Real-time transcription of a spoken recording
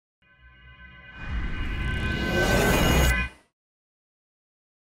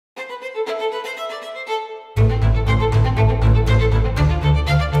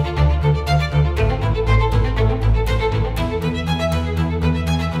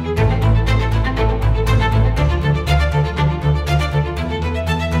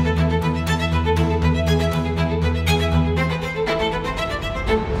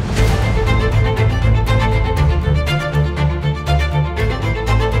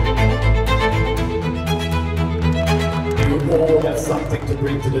something to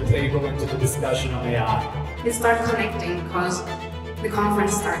bring to the table and to the discussion on AI. Let's start connecting, because the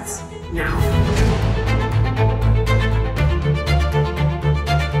conference starts now.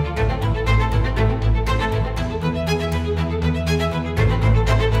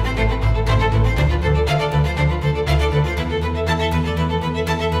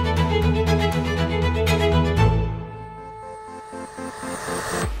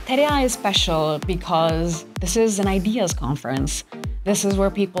 TEDAI is special because this is an ideas conference. This is where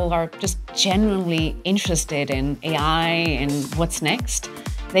people are just genuinely interested in AI and what's next.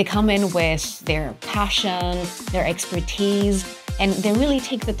 They come in with their passion, their expertise, and they really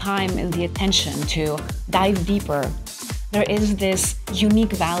take the time and the attention to dive deeper. There is this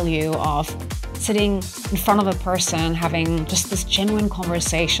unique value of sitting in front of a person, having just this genuine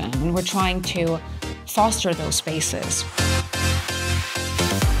conversation, and we're trying to foster those spaces.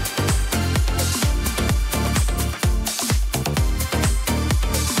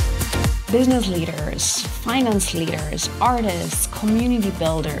 Business leaders, finance leaders, artists, community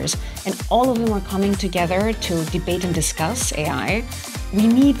builders, and all of them are coming together to debate and discuss AI. We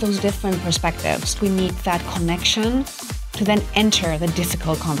need those different perspectives. We need that connection to then enter the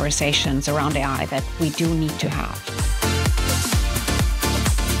difficult conversations around AI that we do need to have.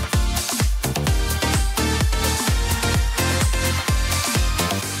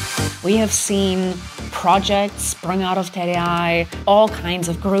 We have seen projects sprung out of TEDAI, all kinds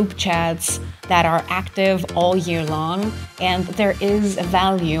of group chats that are active all year long, and there is a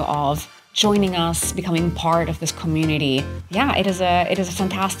value of joining us, becoming part of this community. Yeah, it is a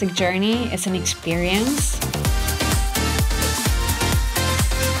fantastic journey. It's an experience.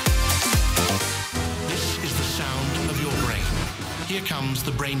 This is the sound of your brain. Here comes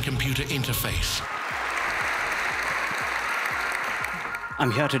the brain-computer interface.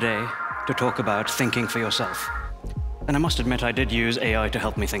 I'm here today to talk about thinking for yourself. And I must admit, I did use AI to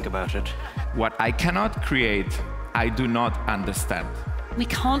help me think about it. What I cannot create, I do not understand. We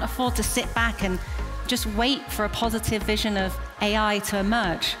can't afford to sit back and just wait for a positive vision of AI to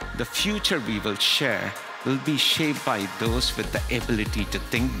emerge. The future we will share will be shaped by those with the ability to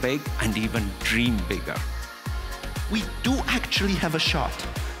think big and even dream bigger. We do actually have a shot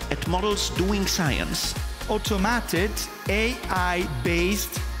at models doing science. Automated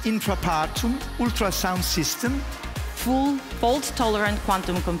AI-based intrapartum ultrasound system. Full fault-tolerant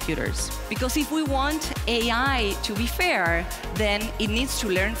quantum computers. Because if we want AI to be fair, then it needs to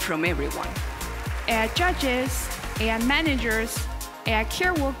learn from everyone. AI judges, AI managers, AI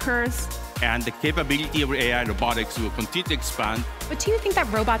care workers. And the capability of AI robotics will continue to expand. But do you think that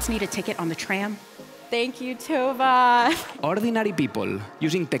robots need a ticket on the tram? Thank you, Tova. Ordinary people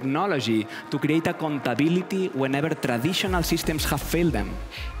using technology to create accountability whenever traditional systems have failed them.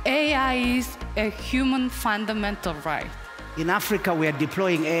 AI is a human fundamental right. In Africa, we are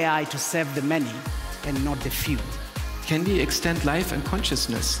deploying AI to serve the many and not the few. Can we extend life and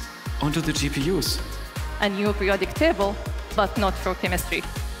consciousness onto the GPUs? A new periodic table, but not for chemistry,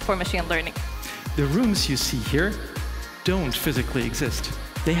 for machine learning. The rooms you see here don't physically exist.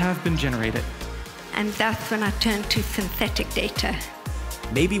 They have been generated. And that's when I turn to synthetic data.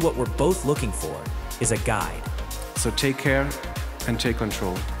 Maybe what we're both looking for is a guide. So take care and take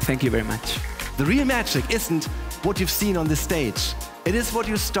control. Thank you very much. The real magic isn't what you've seen on the stage. It is what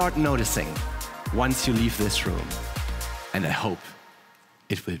you start noticing once you leave this room. And I hope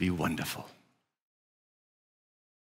it will be wonderful.